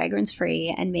should be fragrance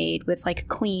free and made with like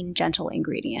clean, gentle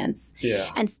ingredients.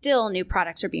 Yeah. And still new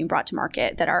products are being brought to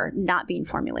market that are not being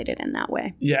formulated in that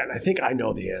way. Yeah. And I think I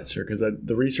know the answer, because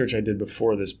the research I did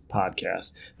before this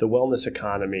podcast, the wellness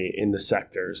economy in the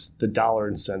sectors, the dollar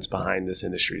and cents behind this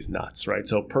industry is nuts, right?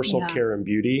 So personal care and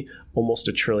beauty, almost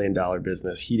 $1 trillion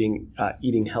business.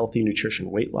 Eating healthy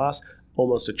nutrition, weight loss,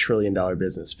 almost $1 trillion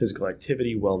business. Physical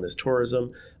activity, wellness,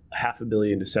 tourism, $500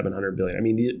 billion to $700 billion. I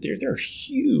mean, they're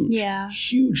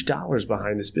huge dollars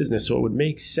behind this business. So it would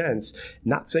make sense,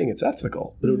 not saying it's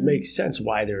ethical, but it would make sense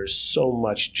why there's so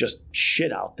much just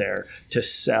shit out there to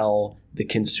sell the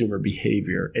consumer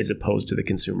behavior as opposed to the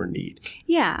consumer need.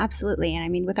 Yeah, absolutely. And I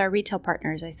mean, with our retail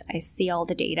partners, I see all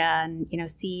the data and,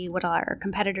 see what our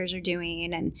competitors are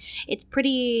doing. And it's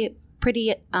pretty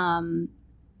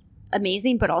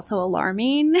amazing, but also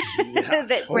alarming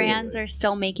that brands are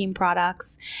still making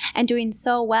products and doing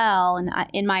so well. And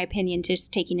in my opinion,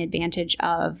 just taking advantage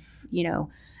of,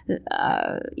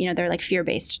 they're like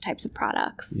fear-based types of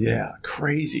products. Yeah,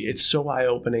 crazy. It's so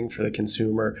eye-opening for the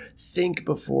consumer. Think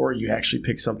before you actually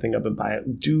pick something up and buy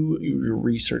it. Do your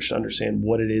research to understand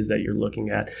what it is that you're looking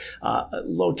at.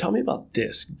 Lo, tell me about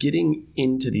this, getting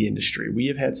into the industry. We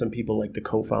have had some people like the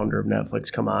co-founder of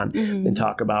Netflix come on and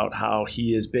talk about how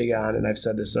he is big on, and I've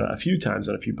said this a few times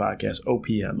on a few podcasts,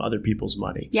 OPM, other people's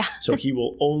money. Yeah. So he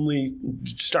will only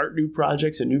start new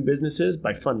projects and new businesses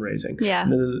by fundraising. Yeah.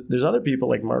 And then there's other people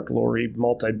like Mark Lowry,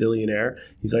 multi-billionaire.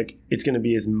 He's like, it's going to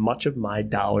be as much of my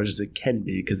dollars as it can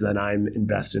be because then I'm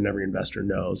invested and every investor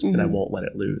knows and I won't let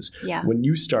it lose. Yeah. When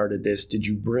you started this, did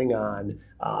you bring on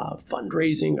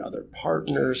fundraising, other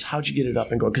partners? How'd you get it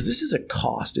up and going? Because this is a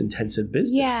cost-intensive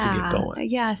business to get going.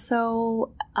 Yeah.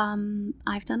 So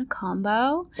I've done a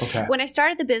combo. Okay. When I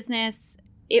started the business,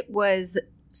 it was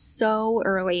so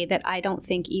early that I don't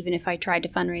think even if I tried to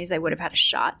fundraise, I would have had a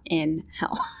shot in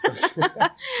hell.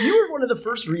 You were one of the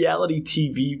first reality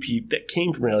TV people that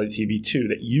came from reality TV too,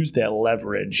 that used that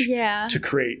leverage to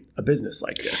create a business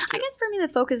like this too. I guess for me, the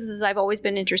focus is I've always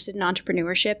been interested in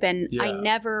entrepreneurship, and I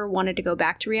never wanted to go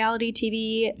back to reality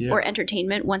TV or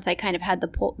entertainment once I kind of had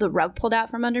the rug pulled out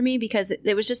from under me because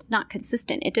it was just not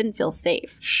consistent. It didn't feel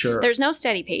safe. Sure. There's no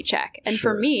steady paycheck. And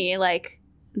for me, like,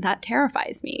 that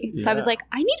terrifies me. So I was like,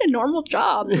 I need a normal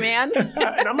job, man. And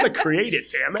I'm going to create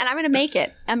it, damn it. And I'm going to make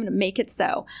it. I'm going to make it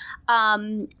so.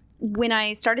 When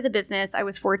I started the business, I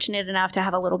was fortunate enough to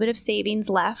have a little bit of savings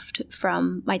left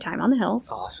from my time on the hills.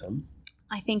 Awesome.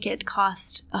 I think it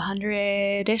cost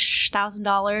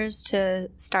 $100,000 to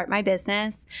start my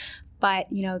business. But,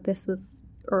 this was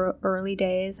early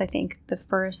days. I think the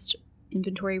first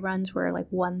inventory runs were like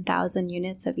 1,000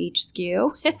 units of each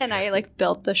SKU. And I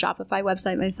built the Shopify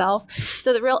website myself.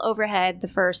 So the real overhead the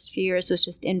first few years was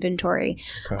just inventory.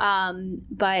 Okay.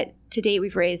 But to date,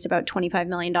 we've raised about $25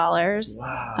 million.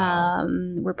 Wow.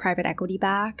 We're private equity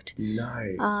backed.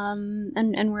 Nice.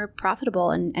 And we're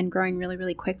profitable and growing really,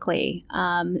 really quickly.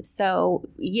 So,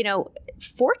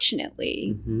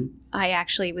 fortunately, I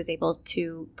actually was able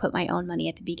to put my own money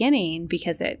at the beginning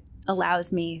because it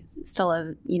allows me still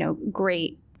a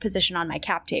great position on my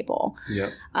cap table. Yeah.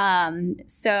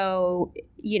 So,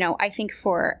 I think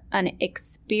for an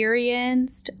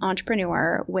experienced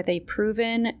entrepreneur with a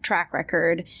proven track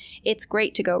record, it's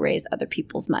great to go raise other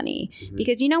people's money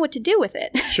because you know what to do with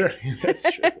it. Sure.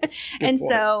 That's true. And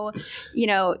so,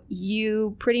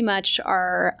 you pretty much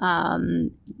are,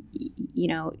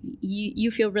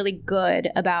 you feel really good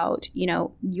about,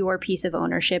 your piece of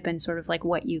ownership and sort of like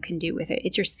what you can do with it.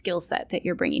 It's your skill set that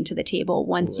you're bringing to the table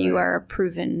once you are a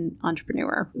proven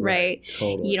entrepreneur, right?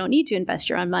 Totally. You don't need to invest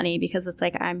your own money because it's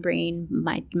like I'm bringing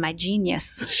my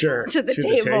genius to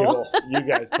the table. You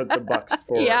guys put the bucks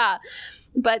forward. Yeah.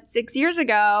 But 6 years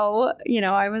ago,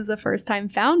 I was a first-time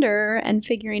founder and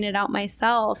figuring it out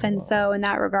myself. And so in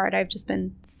that regard, I've just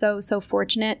been so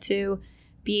fortunate to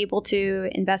be able to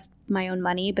invest my own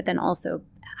money, but then also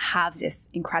have this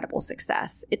incredible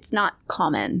success. It's not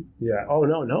common. Yeah. Oh,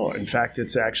 no. In fact,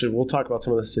 it's actually, we'll talk about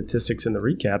some of the statistics in the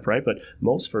recap, right? But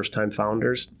most first-time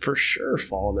founders for sure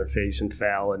fall on their face and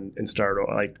fail and start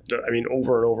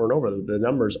over and over. The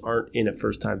numbers aren't in a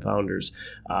first-time founder's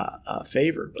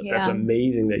favor, but that's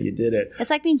amazing that you did it.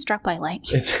 It's like being struck by lightning.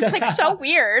 It's like so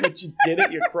weird. But you did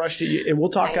it. You crushed it. And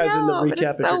we'll talk, guys, in the recap. But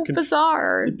it's so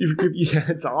bizarre.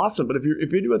 It's awesome. But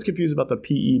if anyone's confused about the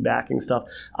PE backing stuff,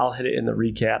 I'll hit it in the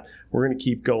recap. We're going to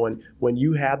keep going. When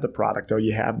you have the product, though,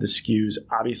 you have the SKUs.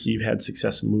 Obviously, you've had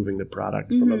success in moving the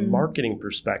product. From a marketing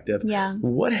perspective,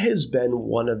 what has been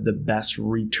one of the best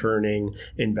returning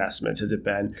investments? Has it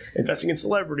been investing in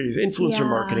celebrities, influencer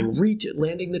marketing, retail,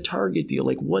 landing the Target deal?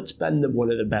 What's been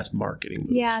one of the best marketing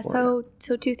moves? Yeah, so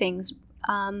two things.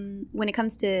 When it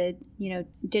comes to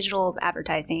digital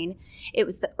advertising, it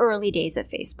was the early days of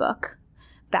Facebook,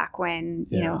 back when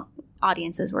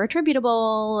audiences were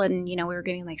attributable and, we were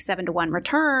getting 7-to-1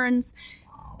 returns.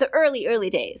 The early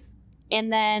days.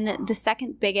 And then the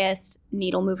second biggest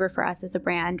needle mover for us as a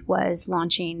brand was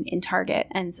launching in Target.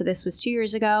 And so this was 2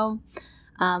 years ago.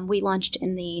 We launched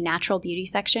in the natural beauty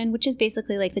section, which is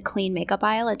basically like the clean makeup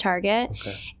aisle at Target.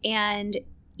 Okay. And,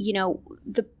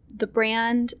 the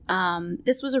brand,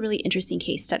 this was a really interesting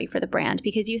case study for the brand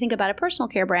because you think about a personal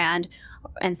care brand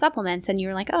and supplements and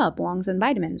you're like, oh, it belongs in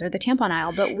vitamins or the tampon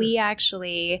aisle. But we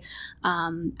actually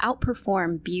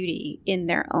outperform beauty in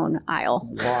their own aisle,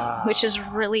 which is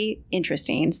really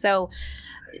interesting. So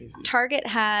Target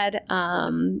had,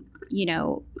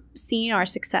 seen our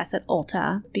success at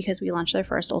Ulta because we launched their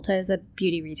first Ulta as a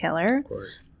beauty retailer. Of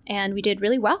course. And we did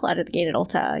really well out of the gate at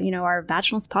Ulta. Our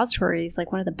vaginal suppository is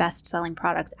one of the best selling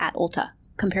products at Ulta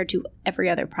compared to every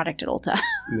other product at Ulta.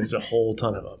 And there's a whole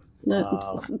ton of them.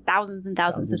 Wow. Thousands and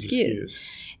thousands of SKUs.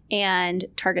 And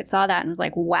Target saw that and was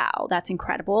like, wow, that's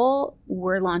incredible.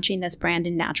 We're launching this brand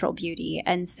in natural beauty.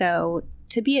 And so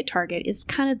to be at Target is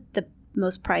kind of the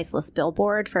most priceless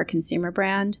billboard for a consumer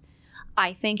brand,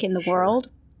 I think, in the world.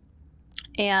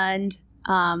 And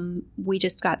we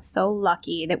just got so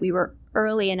lucky that we were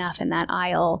early enough in that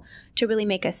aisle to really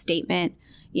make a statement,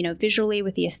 visually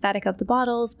with the aesthetic of the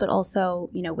bottles, but also,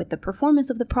 with the performance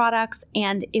of the products.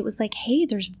 And it was like, hey,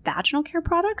 there's vaginal care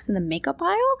products in the makeup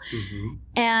aisle. Mm-hmm.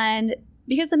 And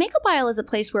because the makeup aisle is a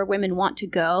place where women want to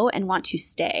go and want to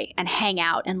stay and hang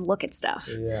out and look at stuff.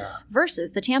 Yeah.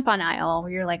 Versus the tampon aisle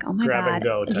where you're like, oh my God,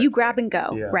 you grab and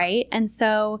go, yeah. Right? And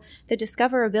so the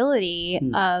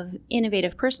discoverability of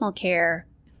innovative personal care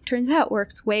turns out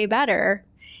works way better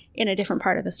in a different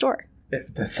part of the store.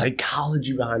 The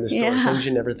psychology behind the store, things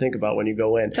you never think about when you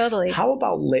go in. Totally. How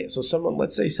about so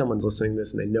let's say someone's listening to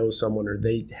this and they know someone or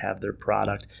they have their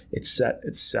product, it's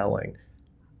selling.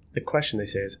 The question they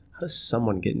say is, how does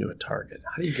someone get into a Target?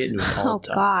 How do you get into an Ulta?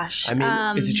 Oh gosh. I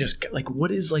mean, is it just like,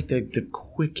 what is like the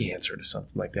quick answer to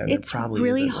something like that? It's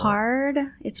really hard.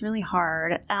 It's really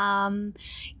hard.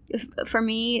 For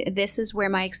me, this is where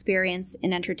my experience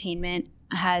in entertainment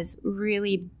has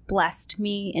really blessed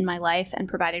me in my life and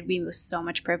provided me with so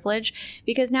much privilege,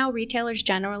 because now retailers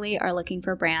generally are looking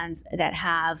for brands that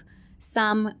have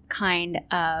some kind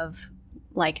of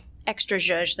like extra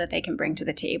zhuzh that they can bring to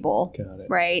the table. Got it.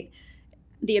 Right?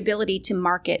 The ability to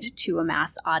market to a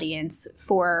mass audience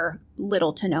for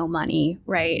little to no money,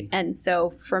 right? Mm-hmm. And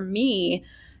so for me,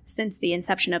 since the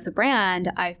inception of the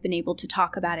brand, I've been able to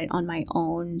talk about it on my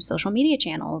own social media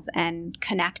channels and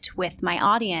connect with my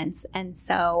audience. And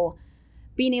so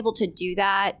being able to do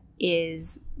that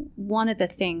is one of the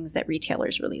things that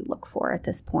retailers really look for at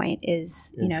this point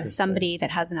is, somebody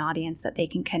that has an audience that they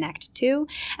can connect to.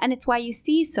 And it's why you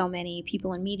see so many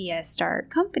people in media start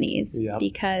companies,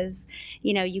 because,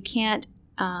 you can't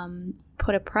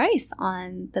put a price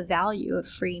on the value of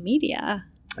free media.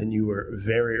 And you were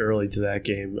very early to that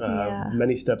game,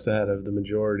 many steps ahead of the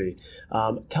majority.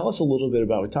 Tell us a little bit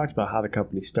we talked about how the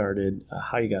company started,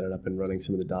 how you got it up and running,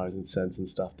 some of the dollars and cents and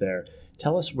stuff there.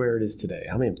 Tell us where it is today.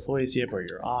 How many employees you have, where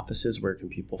your office is, where can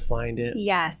people find it?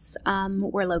 Yes,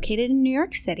 we're located in New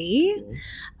York City.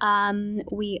 Mm-hmm.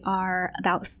 We are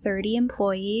about 30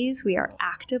 employees. We are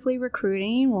actively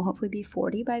recruiting. We'll hopefully be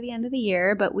 40 by the end of the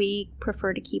year, but we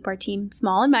prefer to keep our team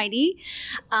small and mighty.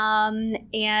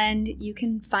 And you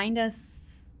can find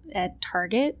us at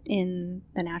Target in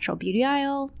the natural beauty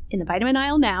aisle, in the vitamin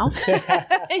aisle now,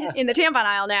 in the tampon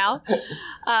aisle now.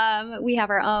 We have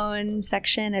our own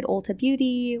section at Ulta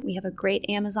Beauty. We have a great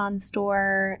Amazon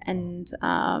store. And,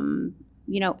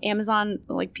 Amazon,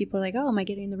 like people are like, oh, am I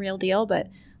getting the real deal? But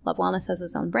Love Wellness has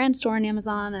its own brand store on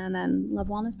Amazon, and then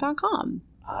lovewellness.com.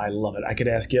 I love it. I could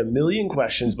ask you a million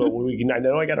questions, but I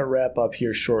know I got to wrap up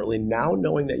here shortly. Now,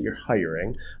 knowing that you're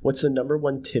hiring, what's the number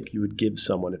one tip you would give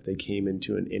someone if they came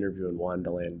into an interview and wanted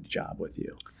to land a job with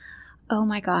you? Oh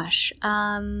my gosh.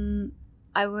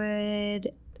 I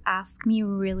would ask me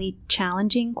really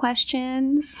challenging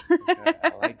questions. Okay,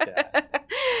 I like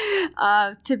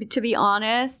that. To be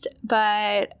honest,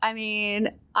 but I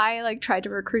mean, I tried to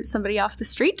recruit somebody off the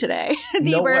street today.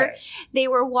 They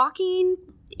were walking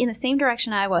in the same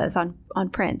direction I was on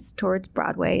Prince towards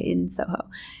Broadway in Soho.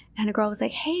 And a girl was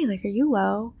like, hey, are you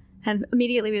Lo? And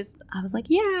immediately I was like,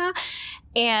 yeah.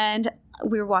 And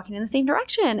we were walking in the same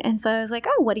direction. And so I was like,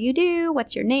 oh, what do you do?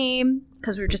 What's your name?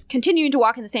 Because we were just continuing to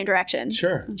walk in the same direction.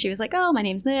 Sure. And she was like, oh, my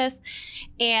name's this.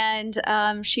 And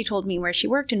she told me where she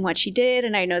worked and what she did.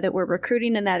 And I know that we're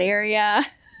recruiting in that area.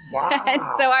 Wow. And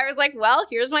so I was like, well,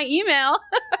 here's my email.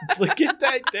 Look at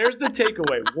that. There's the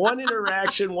takeaway. One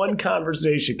interaction, one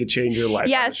conversation could change your life.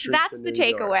 Yes, that's the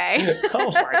takeaway.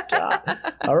 Oh, my God.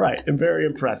 All right. And very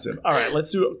impressive. All right.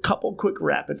 Let's do a couple quick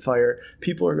rapid fire.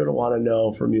 People are going to want to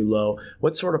know from you, Lo,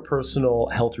 what sort of personal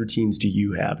health routines do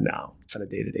you have now on a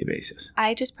day-to-day basis?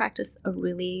 I just practice a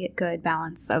really good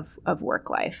balance of work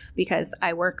life because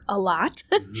I work a lot.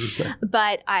 Mm-hmm.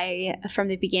 But from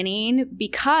the beginning,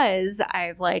 because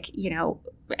I've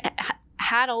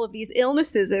had all of these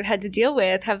illnesses I've had to deal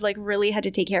with, have really had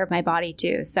to take care of my body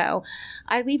too. So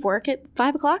I leave work at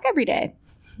 5 o'clock every day.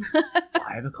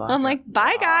 5 o'clock. I'm like,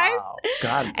 bye, guys.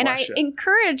 God bless. And I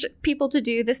encourage people to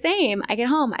do the same. I get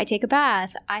home, I take a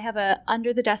bath. I have a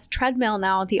under the desk treadmill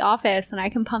now at the office, and I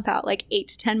can pump out 8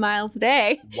 to 10 miles a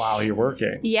day. While you're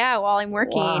working. Yeah, while I'm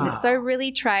working. Wow. So I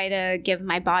really try to give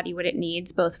my body what it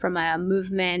needs, both from a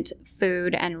movement,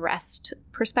 food, and rest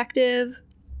perspective.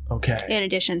 Okay. In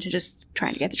addition to just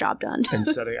trying to get the job done. And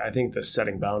I think the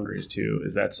setting boundaries too,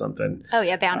 is that something? Oh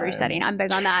yeah, boundary setting. I'm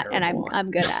big on that, and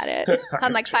I'm good at it.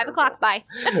 I'm like 5 o'clock, bye.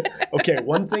 Okay,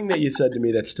 one thing that you said to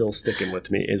me that's still sticking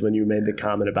with me is when you made the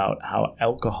comment about how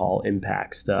alcohol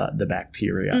impacts the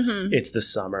bacteria. Mm-hmm. It's the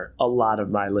summer. A lot of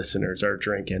my listeners are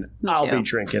drinking. I'll be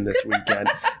drinking this weekend.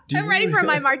 I'm ready for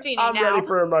my martini now. I'm ready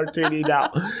for a martini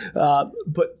now.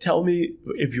 But tell me,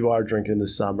 if you are drinking in the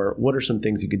summer, what are some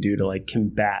things you could do to like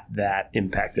combat that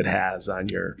impact it has on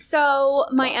your... So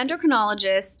my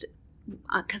endocrinologist,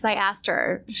 because I asked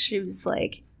her, she was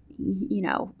like, you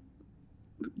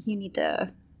need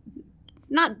to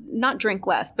not drink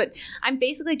less, but I'm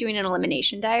basically doing an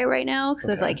elimination diet right now because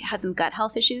I've like had some gut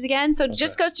health issues again. So it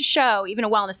just goes to show even a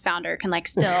wellness founder can like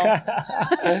still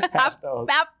have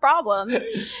problems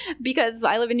because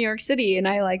I live in New York City and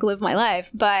I like live my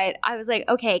life. But I was like,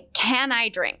 okay, can I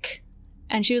drink?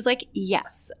 And she was like,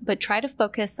 yes, but try to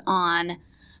focus on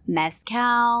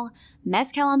mezcal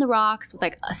on the rocks with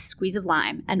like a squeeze of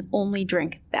lime and only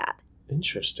drink that.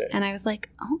 Interesting. And I was like,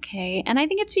 okay. And I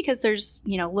think it's because there's,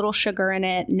 little sugar in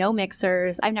it, no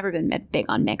mixers. I've never been big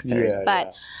on mixers,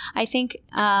 but I think,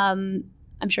 I'm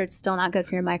sure it's still not good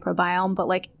for your microbiome, but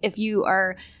like if you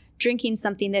are drinking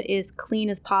something that is clean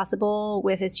as possible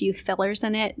with as few fillers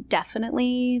in it,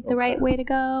 definitely the right way to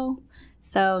go.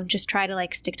 So just try to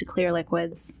like stick to clear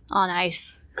liquids on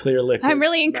ice. Clear liquids. I'm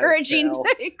really encouraging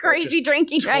crazy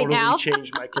drinking right now. Totally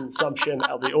changed my consumption.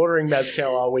 I'll be ordering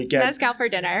mezcal all weekend. Mezcal for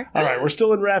dinner. All right, we're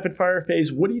still in rapid fire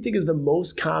phase. What do you think is the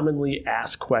most commonly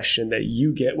asked question that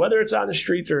you get, whether it's on the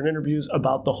streets or in interviews,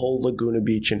 about the whole Laguna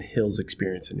Beach and Hills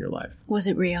experience in your life? Was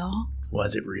it real?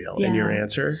 Was it real? Yeah. And your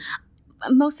answer?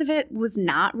 Most of it was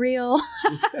not real,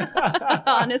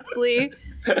 honestly.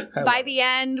 By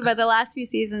the last few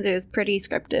seasons, it was pretty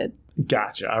scripted.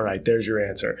 Gotcha. All right. There's your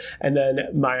answer. And then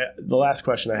the last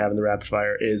question I have in the rapid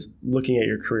fire is, looking at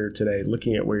your career today,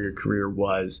 looking at where your career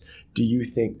was, do you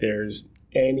think there's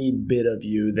any bit of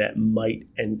you that might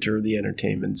enter the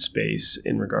entertainment space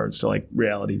in regards to like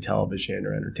reality television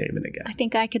or entertainment again? I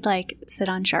think I could like sit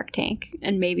on Shark Tank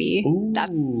and maybe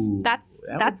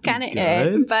that's kind of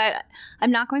it. But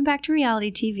I'm not going back to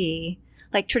reality TV,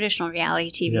 like traditional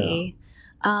reality TV. Yeah.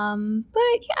 But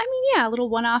little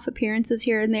one-off appearances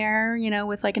here and there,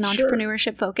 with like an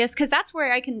entrepreneurship focus, because that's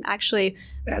where I can actually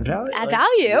add value.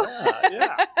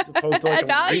 Yeah. As opposed to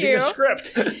like reading a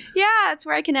script. Yeah, it's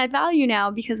where I can add value now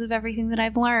because of everything that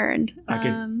I've learned.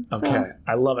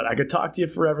 I love it. I could talk to you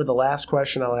forever. The last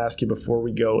question I'll ask you before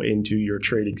we go into your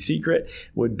trading secret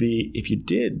would be, if you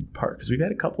did part, because we've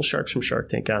had a couple sharks from Shark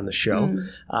Tank on the show,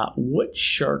 what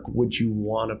shark would you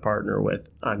want to partner with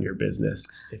on your business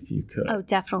if you could? Oh,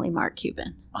 definitely Mark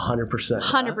Cuban. 100%.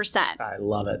 100%. I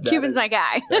love it. Cuban's my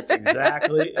guy. That's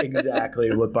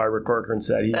exactly what Barbara Corcoran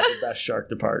said. He's the best shark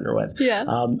to partner with. Yeah.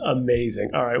 Amazing.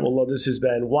 All right. Well, this has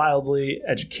been wildly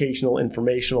educational,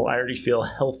 informational. I already feel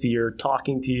healthier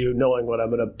talking to you, knowing what I'm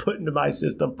going to put into my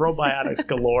system. Probiotics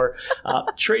galore.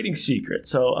 Trading secret.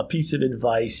 So a piece of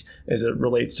advice as it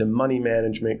relates to money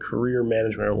management, career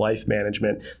management, or life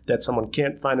management that someone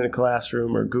can't find in a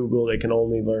classroom or Google. They can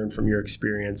only learn from your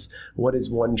experience. What is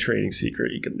one trading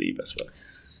secret you could leave us with?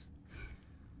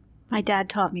 My dad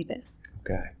taught me this.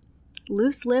 Okay.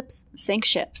 Loose lips sink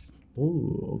ships.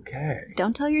 Ooh, okay.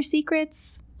 Don't tell your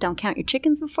secrets. Don't count your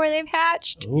chickens before they've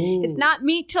hatched. Ooh. It's not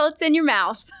meat till it's in your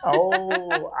mouth.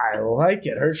 Oh, I like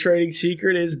it. Her trading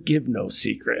secret is give no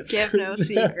secrets. Give no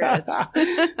secrets.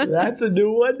 That's a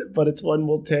new one, but it's one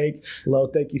we'll take. Lo,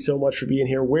 thank you so much for being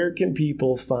here. Where can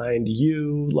people find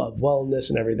you, Love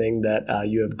Wellness, and everything that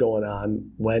you have going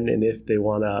on when and if they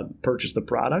want to purchase the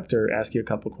product or ask you a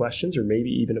couple questions or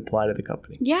maybe even apply to the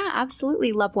company? Yeah,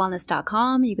 absolutely.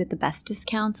 LoveWellness.com. You get the best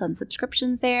discounts on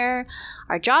subscriptions there.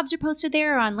 Our jobs are posted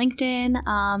there on LinkedIn,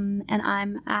 and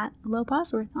I'm at Lo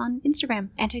Bosworth on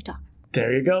Instagram and TikTok.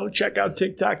 There you go. Check out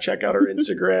TikTok. Check out our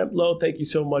Instagram. Lo, thank you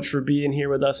so much for being here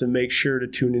with us, and make sure to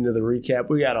tune into the recap.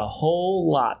 We got a whole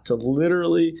lot to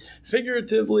literally,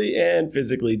 figuratively, and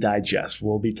physically digest.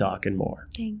 We'll be talking more.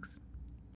 Thanks.